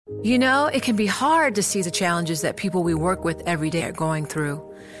You know, it can be hard to see the challenges that people we work with every day are going through.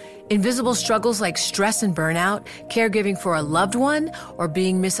 Invisible struggles like stress and burnout, caregiving for a loved one, or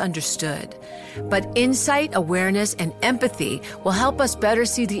being misunderstood. But insight, awareness, and empathy will help us better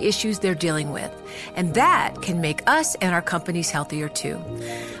see the issues they're dealing with. And that can make us and our companies healthier too.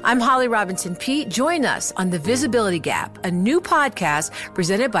 I'm Holly Robinson Peete. Join us on The Visibility Gap, a new podcast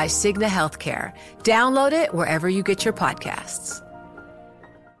presented by Cigna Healthcare. Download it wherever you get your podcasts.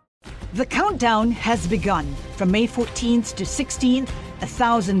 The countdown has begun. From May 14th to 16th,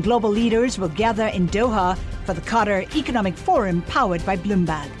 1,000 global leaders will gather in Doha for the Qatar Economic Forum powered by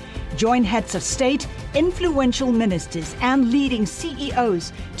Bloomberg. Join heads of state, influential ministers, and leading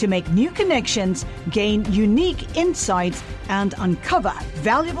CEOs to make new connections, gain unique insights, and uncover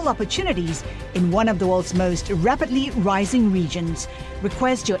valuable opportunities in one of the world's most rapidly rising regions.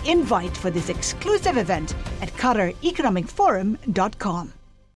 Request your invite for this exclusive event at QatarEconomicForum.com.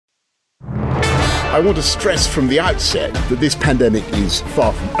 I want to stress from the outset that this pandemic is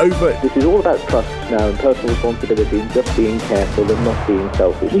far from over. This is all about trust now and personal responsibility, just being careful and not being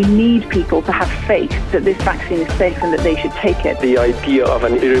selfish. We need people to have faith that this vaccine is safe and that they should take it. The idea of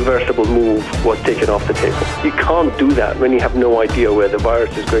an irreversible move was taken off the table. You can't do that when you have no idea where the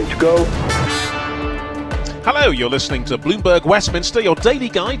virus is going to go. Hello, you're listening to Bloomberg Westminster, your daily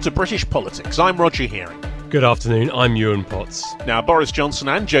guide to British politics. I'm Roger Hearing. Good afternoon, I'm Ewan Potts. Now, Boris Johnson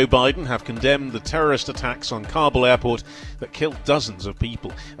and Joe Biden have condemned the terrorist attacks on Kabul airport that killed dozens of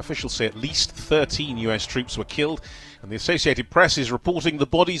people. Officials say at least 13 US troops were killed, and the Associated Press is reporting the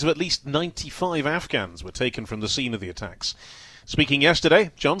bodies of at least 95 Afghans were taken from the scene of the attacks. Speaking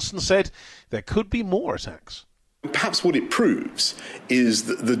yesterday, Johnson said there could be more attacks. Perhaps what it proves is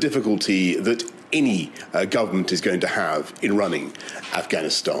the difficulty that any government is going to have in running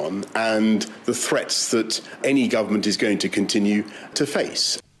Afghanistan and the threats that any government is going to continue to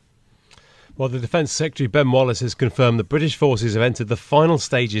face. Well, the Defence Secretary Ben Wallace has confirmed that British forces have entered the final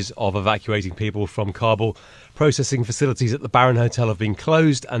stages of evacuating people from Kabul. Processing facilities at the Baron Hotel have been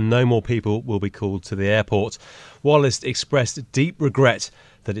closed and no more people will be called to the airport. Wallace expressed deep regret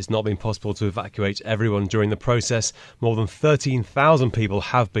that it's not been possible to evacuate everyone during the process. More than 13,000 people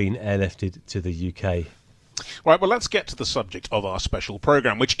have been airlifted to the UK. Right, well, let's get to the subject of our special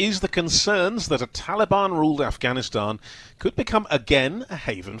programme, which is the concerns that a Taliban-ruled Afghanistan could become again a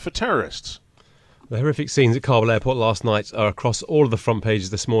haven for terrorists. The horrific scenes at Kabul airport last night are across all of the front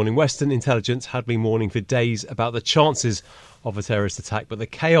pages this morning. Western intelligence had been warning for days about the chances of a terrorist attack, but the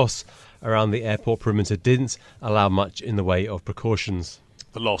chaos around the airport perimeter didn't allow much in the way of precautions.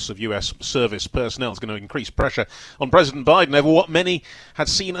 The loss of US service personnel is going to increase pressure on President Biden over what many had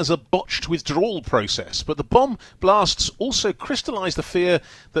seen as a botched withdrawal process. But the bomb blasts also crystallised the fear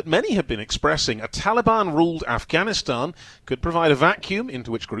that many had been expressing. A Taliban-ruled Afghanistan could provide a vacuum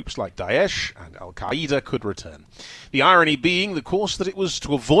into which groups like Daesh and Al-Qaeda could return. The irony being, of course, that it was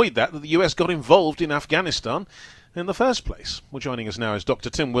to avoid that the US got involved in Afghanistan in the first place. Well, joining us now is Dr.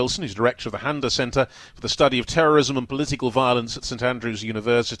 Tim Wilson, who's director of the Handa Centre for the Study of Terrorism and Political Violence at St Andrews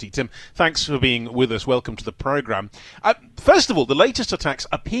University. Tim, thanks for being with us. Welcome to the programme. First of all, the latest attacks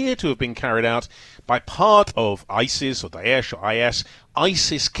appear to have been carried out by part of ISIS or Daesh or IS,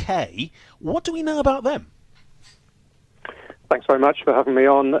 ISIS-K. What do we know about them? Thanks very much for having me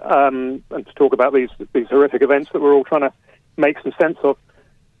on and to talk about these horrific events that we're all trying to make some sense of.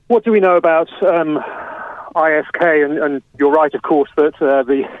 What do we know about ISK? And you're right, of course, that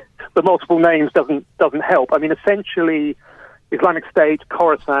the multiple names doesn't help. I mean, essentially, Islamic State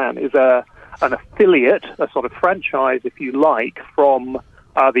Khorasan is an affiliate, a sort of franchise, if you like, from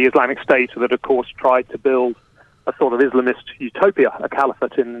the Islamic State that, of course, tried to build a sort of Islamist utopia, a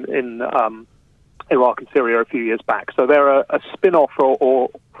caliphate in Iraq and Syria a few years back. So they're a spin-off or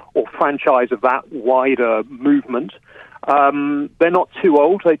franchise of that wider movement. They're not too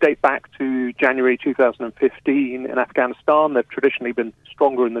old. They date back to January 2015 in Afghanistan. They've traditionally been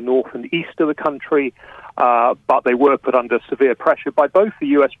stronger in the north and east of the country, but they were put under severe pressure by both the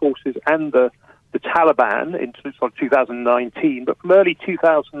US forces and the Taliban in sort of 2019. But from early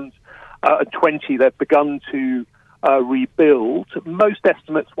 2020, they've begun to rebuild. Most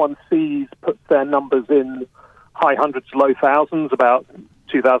estimates one sees put their numbers in high hundreds, low thousands. About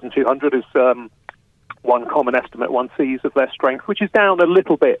 2,200 is one common estimate one sees of their strength, which is down a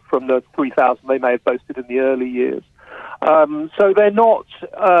little bit from the 3,000 they may have boasted in the early years. So they're not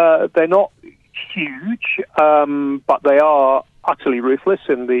huge, but they are utterly ruthless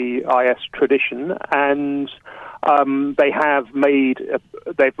in the IS tradition, and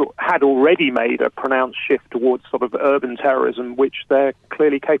they've had already made a pronounced shift towards sort of urban terrorism, which they're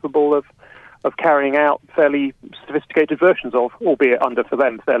clearly capable of carrying out fairly sophisticated versions of, albeit under, for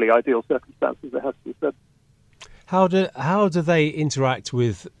them, fairly ideal circumstances, it has to be said. How do they interact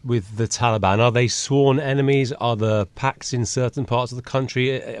with the Taliban? Are they sworn enemies? Are there pacts in certain parts of the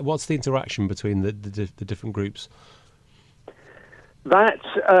country? What's the interaction between the different groups? That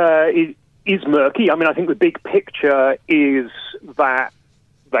is murky. I mean, I think the big picture is that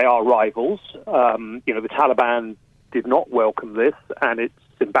they are rivals. The Taliban did not welcome this, and it's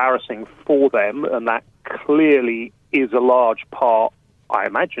embarrassing for them, and that clearly is a large part, I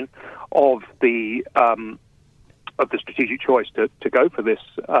imagine, of the strategic choice to go for this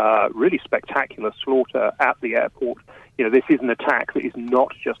really spectacular slaughter at the airport. This is an attack that is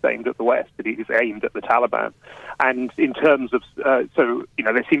not just aimed at the West, it is aimed at the Taliban. And in terms of,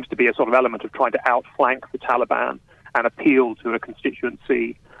 there seems to be a sort of element of trying to outflank the Taliban and appeal to a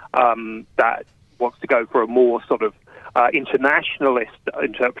constituency that wants to go for a more sort of internationalist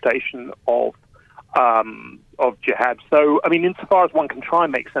interpretation of jihad. So, I mean, insofar as one can try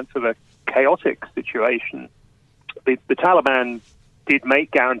and make sense of a chaotic situation, the Taliban did make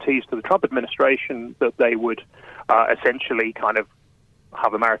guarantees to the Trump administration that they would essentially kind of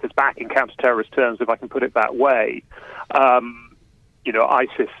have America's back in counter-terrorist terms, if I can put it that way.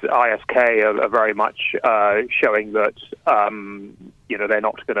 ISIS, ISK are very much showing that they're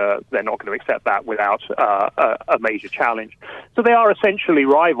not going to accept that without a major challenge. So they are essentially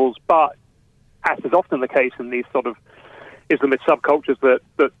rivals, but as is often the case in these sort of Islamist subcultures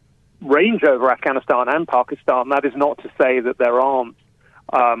that range over Afghanistan and Pakistan, that is not to say that there aren't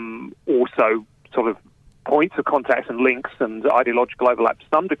also sort of points of contact and links and ideological overlap to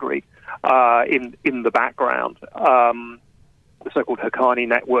some degree in the background. The so-called Haqqani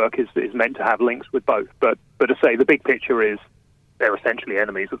network is meant to have links with both, but to say the big picture is they're essentially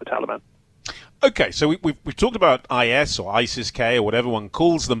enemies of the Taliban. Okay, so we've talked about IS or ISIS-K or whatever one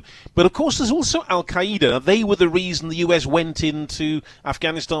calls them, but of course there's also Al-Qaeda. They were the reason the US went into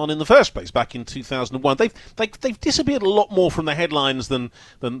Afghanistan in the first place back in 2001. They've disappeared a lot more from the headlines than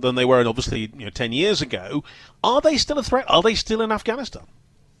they were, obviously 10 years ago. Are they still a threat? Are they still in Afghanistan?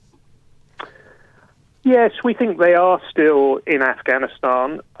 Yes, we think they are still in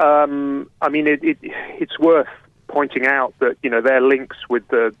Afghanistan. I mean, it's worth pointing out that their links with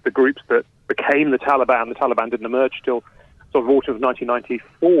the groups that became the Taliban. The Taliban didn't emerge till sort of autumn of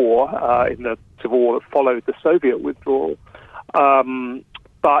 1994 in the civil war that followed the Soviet withdrawal.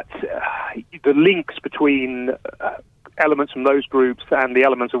 But the links between elements from those groups and the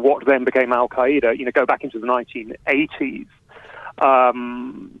elements of what then became Al-Qaeda, go back into the 1980s.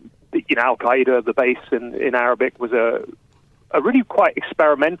 Al-Qaeda, the base in Arabic, was a really quite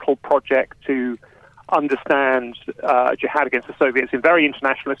experimental project to understand jihad against the Soviets in very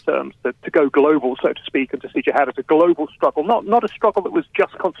internationalist terms, to go global, so to speak, and to see jihad as a global struggle, not a struggle that was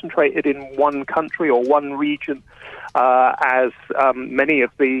just concentrated in one country or one region, as many of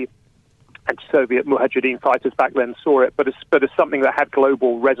the anti-Soviet Mujahideen fighters back then saw it, but as something that had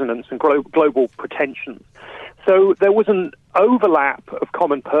global resonance and global pretensions. So there was an overlap of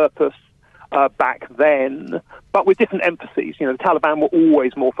common purpose back then, but with different emphases. The Taliban were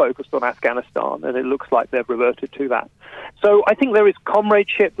always more focused on Afghanistan, and it looks like they've reverted to that. So I think there is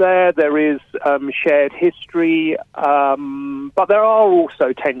comradeship there, there is shared history, but there are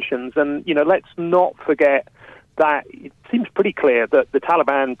also tensions, and let's not forget that it seems pretty clear that the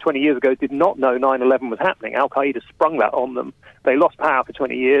Taliban 20 years ago did not know 9/11 was happening. Al-Qaeda sprung that on them. They lost power for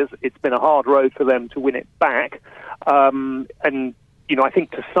 20 years. It's been a hard road for them to win it back. I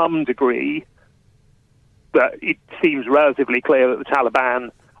think to some degree that it seems relatively clear that the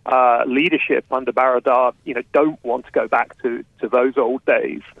Taliban leadership under Baradar, don't want to go back to those old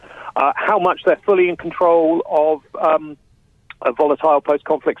days. How much they're fully in control of a volatile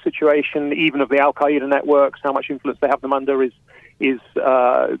post-conflict situation, even of the Al-Qaeda networks, how much influence they have them under is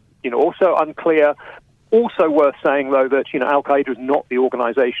also unclear. Also worth saying, though, that Al-Qaeda is not the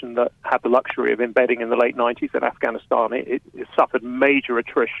organization that had the luxury of embedding in the late 90s in Afghanistan. It suffered major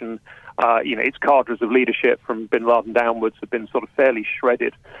attrition. Its cadres of leadership from bin Laden downwards have been sort of fairly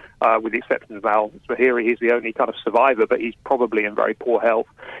shredded, with the exception of al-Zawahiri. He's the only kind of survivor, but he's probably in very poor health.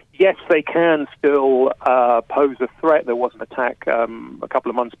 Yes, they can still pose a threat. There was an attack a couple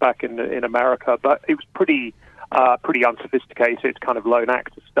of months back in America, but it was pretty unsophisticated, kind of lone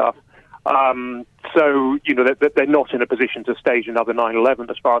actor stuff. So they're not in a position to stage another 9/11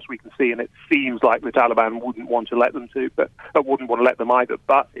 as far as we can see, and it seems like the Taliban wouldn't want to let them but wouldn't want to let them either.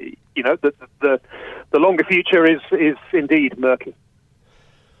 But the longer future is indeed murky.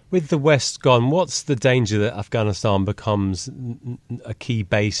 With the West gone, what's the danger that Afghanistan becomes a key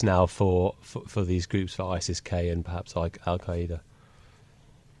base now for these groups, for ISIS-K and perhaps Al-Qaeda?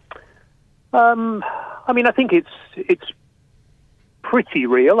 I mean, I think it's pretty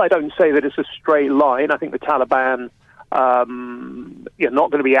real. I don't say that it's a straight line. I think the Taliban are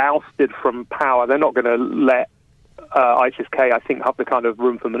not going to be ousted from power. They're not going to let ISIS-K, I think, have the kind of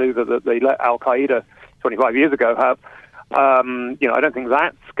room for maneuver that they let Al-Qaeda 25 years ago have. I don't think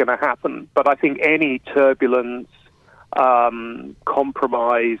that's going to happen. But I think any turbulence,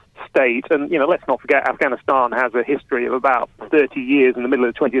 compromised state, and, let's not forget, Afghanistan has a history of about 30 years in the middle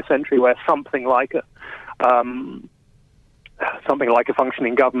of the 20th century where something like a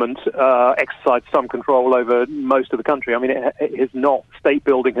functioning government exercised some control over most of the country. I mean, it is not, state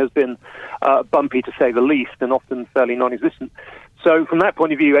building has been bumpy to say the least, and often fairly non-existent. So from that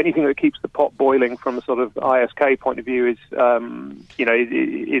point of view, anything that keeps the pot boiling from a sort of ISK point of view is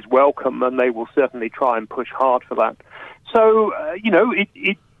welcome, and they will certainly try and push hard for that. So,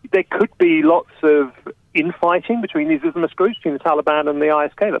 there could be lots of infighting between these Islamist groups, between the Taliban and the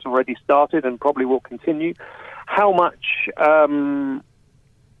ISK. That's already started and probably will continue. How much room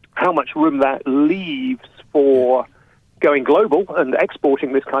that leaves for going global and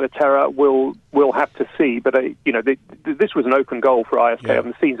exporting this kind of terror, we'll have to see. But this was an open goal for ISK. Yeah. I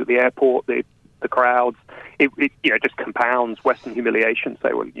mean, the scenes at the airport, the crowds, it just compounds Western humiliation.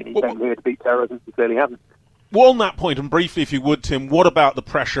 Say, well, you came here to beat terrorism. You clearly haven't. Well, on that point, and briefly, if you would, Tim, what about the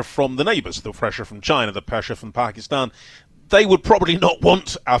pressure from the neighbours, the pressure from China, the pressure from Pakistan? They would probably not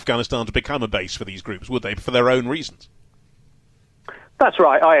want Afghanistan to become a base for these groups, would they, for their own reasons? That's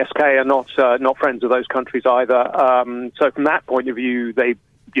right. ISK are not friends of those countries either. So from that point of view, they're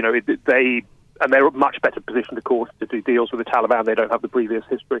much better positioned, of course, to do deals with the Taliban. They don't have the previous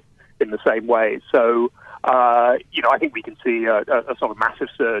history in the same way. So, I think we can see a sort of massive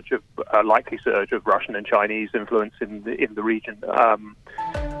surge, likely surge of Russian and Chinese influence in the region.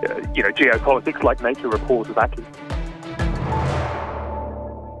 Geopolitics, like Nature reports, is actually.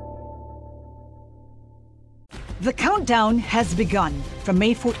 The countdown has begun. From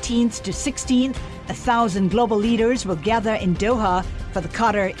May 14th to 16th, 1,000 global leaders will gather in Doha for the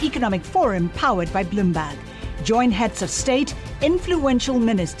Qatar Economic Forum powered by Bloomberg. Join heads of state, influential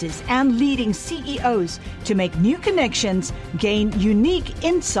ministers, and leading CEOs to make new connections, gain unique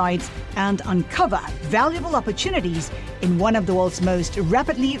insights, and uncover valuable opportunities in one of the world's most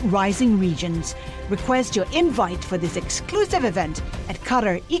rapidly rising regions. Request your invite for this exclusive event at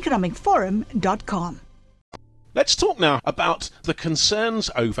QatarEconomicForum.com. Let's talk now about the concerns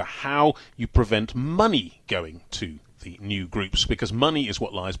over how you prevent money going to the new groups, because money is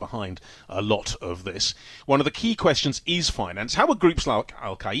what lies behind a lot of this. One of the key questions is finance. How will groups like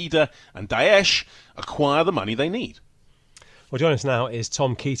Al-Qaeda and Daesh acquire the money they need? Well, joining us now is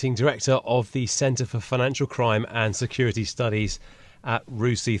Tom Keating, Director of the Centre for Financial Crime and Security Studies at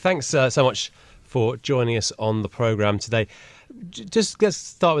RUSI. Thanks so much for joining us on the programme today. Just let's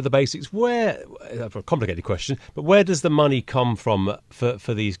start with the basics. A complicated question, but where does the money come from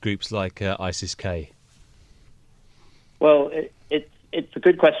for these groups like ISIS-K? Well, it's a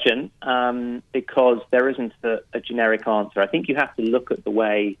good question because there isn't a generic answer. I think you have to look at the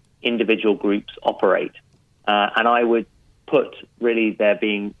way individual groups operate. And I would put really there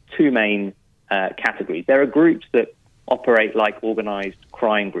being two main categories. There are groups that operate like organised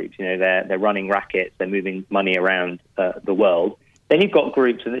crime groups. They're running rackets, they're moving money around the world. Then you've got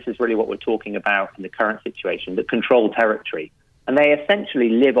groups, and this is really what we're talking about in the current situation, that control territory. And they essentially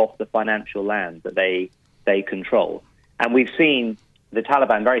live off the financial land that they control. And we've seen the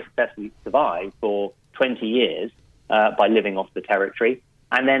Taliban very successfully survive for 20 years by living off the territory.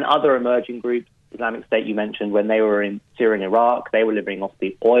 And then other emerging groups, Islamic State you mentioned, when they were in Syria and Iraq, they were living off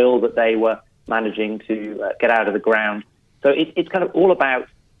the oil that they were managing to get out of the ground. So it's kind of all about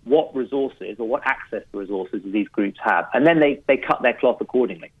what resources or what access to resources these groups have. And then they cut their cloth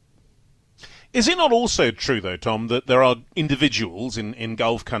accordingly. Is it not also true, though, Tom, that there are individuals in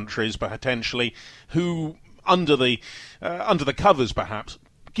Gulf countries, potentially, who, under the covers, perhaps,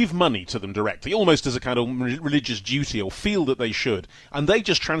 give money to them directly, almost as a kind of religious duty, or feel that they should, and they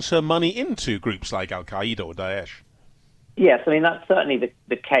just transfer money into groups like Al-Qaeda or Daesh? Yes, I mean, that's certainly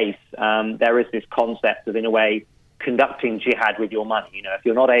the case. There is this concept of, in a way, conducting jihad with your money. If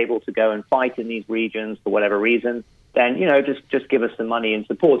you're not able to go and fight in these regions for whatever reason, then, just give us some money in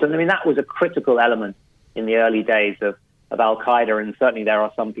support. And I mean, that was a critical element in the early days of Al-Qaeda, and certainly there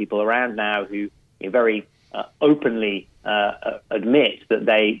are some people around now who very openly admit that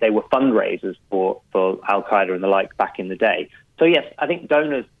they were fundraisers for Al-Qaeda and the like back in the day. So yes, I think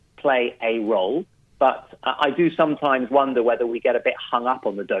donors play a role, but I do sometimes wonder whether we get a bit hung up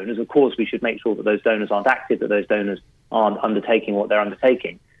on the donors. Of course, we should make sure that those donors aren't active, that those donors aren't undertaking what they're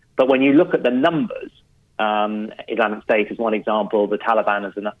undertaking. But when you look at the numbers, Islamic State is one example, the Taliban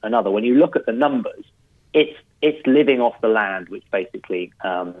is another. When you look at the numbers, it's living off the land, which basically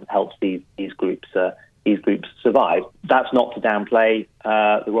helps these groups survive. That's not to downplay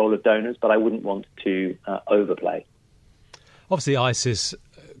the role of donors, but I wouldn't want to overplay. Obviously, ISIS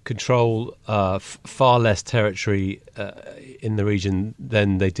control far less territory in the region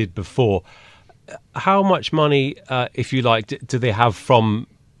than they did before. How much money, if you like, do they have from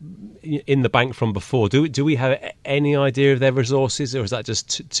in the bank from before? Do we have any idea of their resources, or is that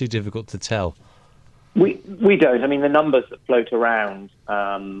just too difficult to tell? We don't. I mean, the numbers that float around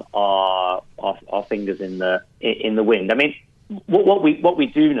are fingers in the wind. I mean, what we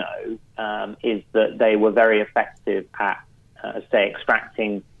do know is that they were very effective at, say,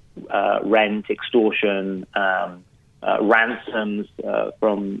 extracting rent, extortion, ransoms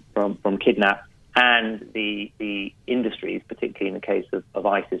from kidnapped, and the industries, particularly in the case of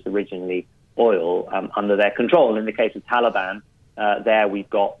ISIS, originally oil, under their control. In the case of Taliban, there we've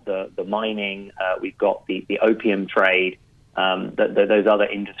got the mining, we've got the opium trade, those other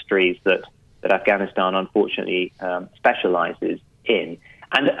industries that Afghanistan unfortunately specializes in.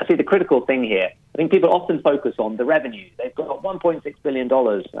 And I think the critical thing here, I think people often focus on the revenue. They've got $1.6 billion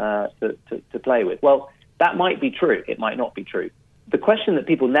to play with. Well, that might be true. It might not be true. The question that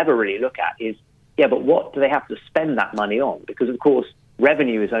people never really look at is, yeah, but what do they have to spend that money on? Because, of course,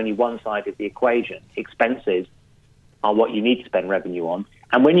 revenue is only one side of the equation. Expenses are what you need to spend revenue on.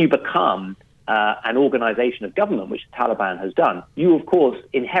 And when you become an organization of government, which the Taliban has done, you, of course,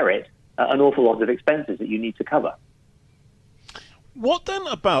 inherit an awful lot of expenses that you need to cover. What then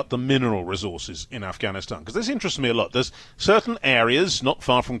about the mineral resources in Afghanistan? Because this interests me a lot. There's certain areas not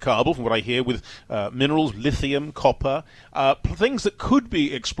far from Kabul, from what I hear, with minerals, lithium, copper, things that could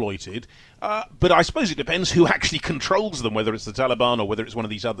be exploited. But I suppose it depends who actually controls them, whether it's the Taliban or whether it's one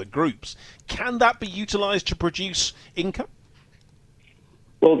of these other groups. Can that be utilized to produce income?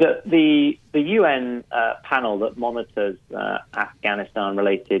 Well, the UN panel that monitors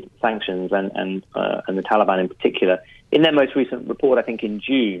Afghanistan-related sanctions and the Taliban in particular, in their most recent report, I think in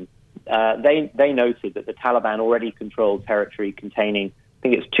June, they noted that the Taliban already controlled territory containing, I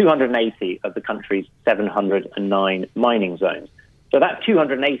think it's 280 of the country's 709 mining zones. So that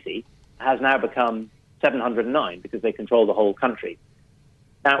 280 has now become 709 because they control the whole country.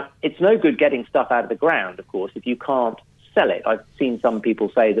 Now, it's no good getting stuff out of the ground, of course, if you can't sell it. I've seen some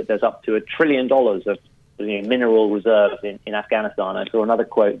people say that there's up to $1 trillion of mineral reserves in Afghanistan. I saw another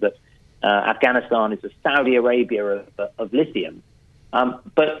quote that Afghanistan is the Saudi Arabia of lithium.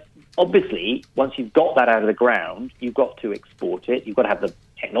 But obviously, once you've got that out of the ground, you've got to export it. You've got to have the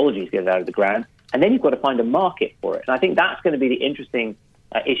technology to get it out of the ground. And then you've got to find a market for it. And I think that's going to be the interesting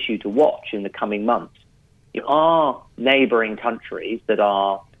issue to watch in the coming months. There are neighboring countries that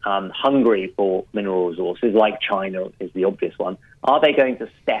are hungry for mineral resources, like China is the obvious one. Are they going to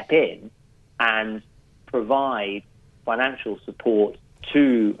step in and provide financial support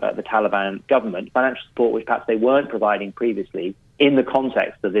to the Taliban government, financial support which perhaps they weren't providing previously in the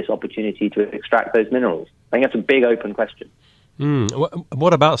context of this opportunity to extract those minerals? I think that's a big open question.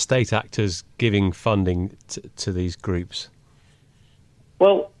 What about state actors giving funding to these groups?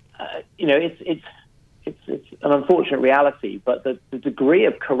 Well, it's an unfortunate reality, but the degree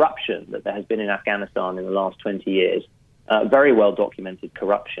of corruption that there has been in Afghanistan in the last 20 years, very well documented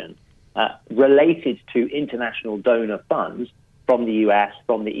corruption, related to international donor funds from the US,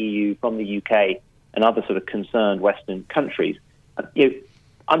 from the EU, from the UK, and other sort of concerned Western countries.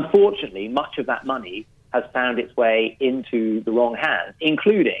 Unfortunately, much of that money has found its way into the wrong hands,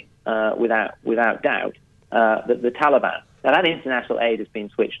 including, without doubt, the Taliban. Now, that international aid has been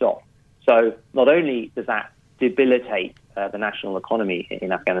switched off. So not only does that debilitate the national economy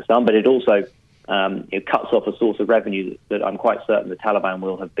in Afghanistan, but it also it cuts off a source of revenue that I'm quite certain the Taliban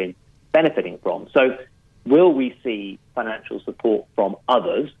will have been benefiting from. So will we see financial support from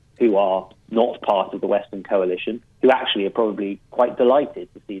others who are not part of the Western coalition, who actually are probably quite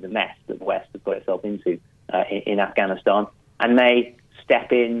delighted to see the mess that the West has got itself into in Afghanistan, and may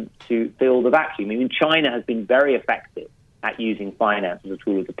step in to fill the vacuum? I mean, China has been very effective at using finance as a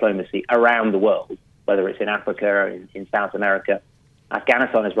tool of diplomacy around the world, whether it's in Africa or in South America.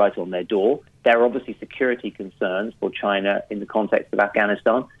 Afghanistan is right on their door. There are obviously security concerns for China in the context of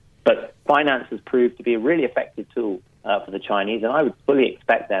Afghanistan, but finance has proved to be a really effective tool for the Chinese, and I would fully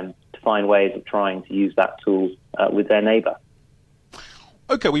expect them to find ways of trying to use that tool with their neighbour.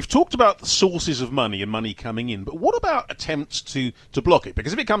 Okay, we've talked about the sources of money and money coming in, but what about attempts to block it?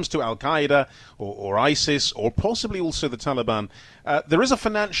 Because if it comes to Al-Qaeda or ISIS or possibly also the Taliban, there is a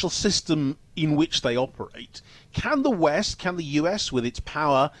financial system in which they operate. Can the West, can the US, with its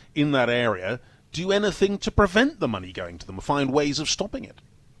power in that area, do anything to prevent the money going to them, or find ways of stopping it?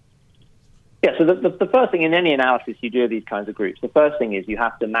 Yeah, so the first thing in any analysis you do of these kinds of groups, the first thing is you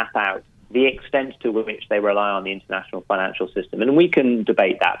have to map out the extent to which they rely on the international financial system. And we can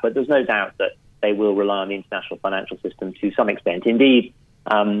debate that, but there's no doubt that they will rely on the international financial system to some extent. Indeed,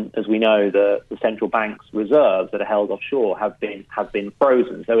 as we know, the central bank's reserves that are held offshore have been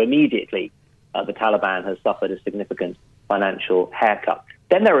frozen. So immediately, the Taliban has suffered a significant financial haircut.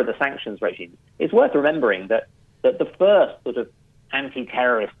 Then there are the sanctions regimes. It's worth remembering that the first sort of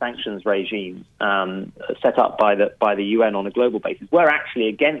anti-terrorist sanctions regimes set up by the UN on a global basis were actually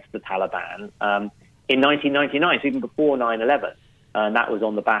against the Taliban in 1999, so even before 9/11. And that was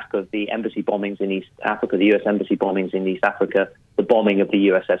on the back of the embassy bombings in East Africa, the US embassy bombings in East Africa, the bombing of the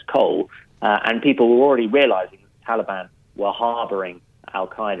USS Cole. And people were already realizing that the Taliban were harboring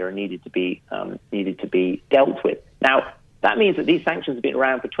al-Qaeda and needed to be dealt with. Now, that means that these sanctions have been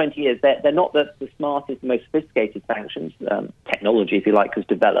around for 20 years. They're not the smartest, most sophisticated sanctions. Technology, if you like, has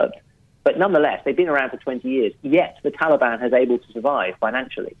developed. But nonetheless, they've been around for 20 years, yet the Taliban has able to survive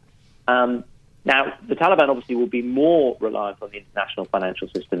financially. Now, the Taliban obviously will be more reliant on the international financial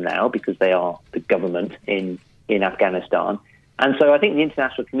system now because they are the government in Afghanistan. And so I think the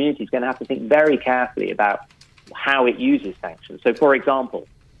international community is going to have to think very carefully about how it uses sanctions. So, for example,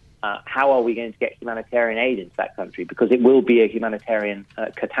 how are we going to get humanitarian aid into that country? Because it will be a humanitarian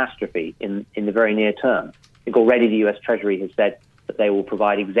catastrophe in the very near term. I think already the US Treasury has said that they will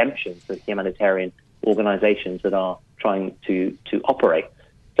provide exemptions for humanitarian organizations that are trying to operate.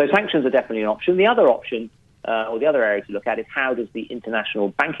 So sanctions are definitely an option. The other option, or the other area to look at, is how does the international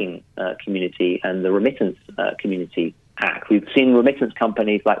banking community and the remittance community act? We've seen remittance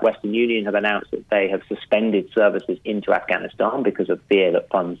companies like Western Union have announced that they have suspended services into Afghanistan because of fear that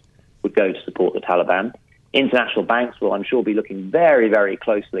funds would go to support the Taliban. International banks will, I'm sure, be looking very, very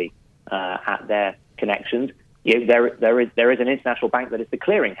closely at their connections. You know, there is an international bank that is the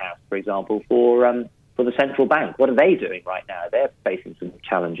clearinghouse, for example, for the central bank. What are they doing right now? They're facing some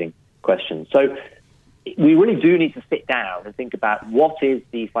challenging questions. So we really do need to sit down and think about what is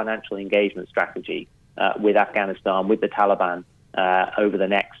the financial engagement strategy with Afghanistan, with the Taliban over the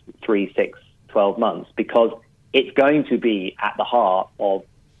next 3, 6, 12 months, because it's going to be at the heart of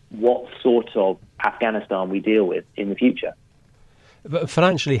what sort of Afghanistan we deal with in the future. But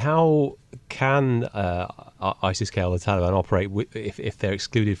financially, how can ISIS-K or the Taliban operate if they're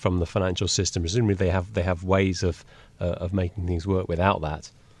excluded from the financial system? Presumably, they have ways of making things work without that.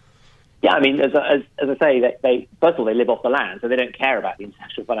 Yeah, I mean, as I say, they first of all, they live off the land, so they don't care about the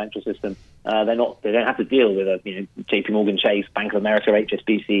international financial system. They don't have to deal with J.P. Morgan Chase, Bank of America,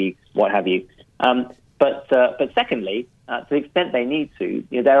 HSBC, what have you. But secondly, to the extent they need to,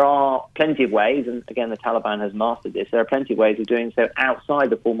 there are plenty of ways, and again, the Taliban has mastered this. There are plenty of ways of doing so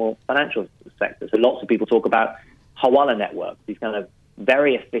outside the formal financial sector. So lots of people talk about hawala networks, these kind of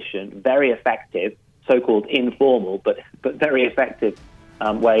very efficient, very effective, so-called informal, but very effective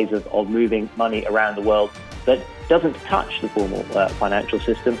ways of moving money around the world that doesn't touch the formal financial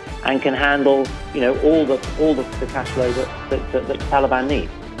system and can handle, all the cash flow that the Taliban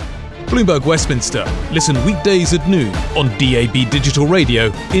needs. Bloomberg Westminster. Listen weekdays at noon on DAB Digital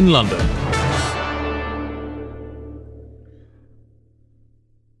Radio in London.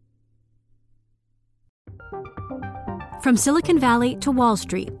 From Silicon Valley to Wall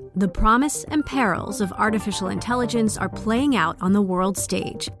Street, the promise and perils of artificial intelligence are playing out on the world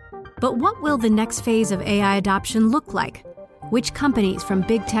stage. But what will the next phase of AI adoption look like? Which companies, from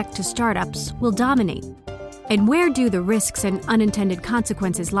big tech to startups, will dominate? And where do the risks and unintended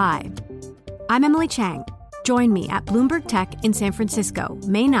consequences lie? I'm Emily Chang. Join me at Bloomberg Tech in San Francisco,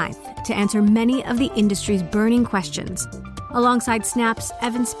 May 9th, to answer many of the industry's burning questions, alongside Snap's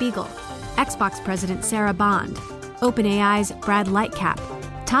Evan Spiegel, Xbox President Sarah Bond, OpenAI's Brad Lightcap,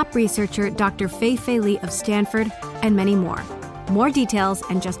 top researcher Dr. Fei Li of Stanford, and many more. More details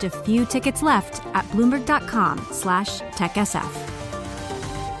and just a few tickets left at Bloomberg.com/TechSF.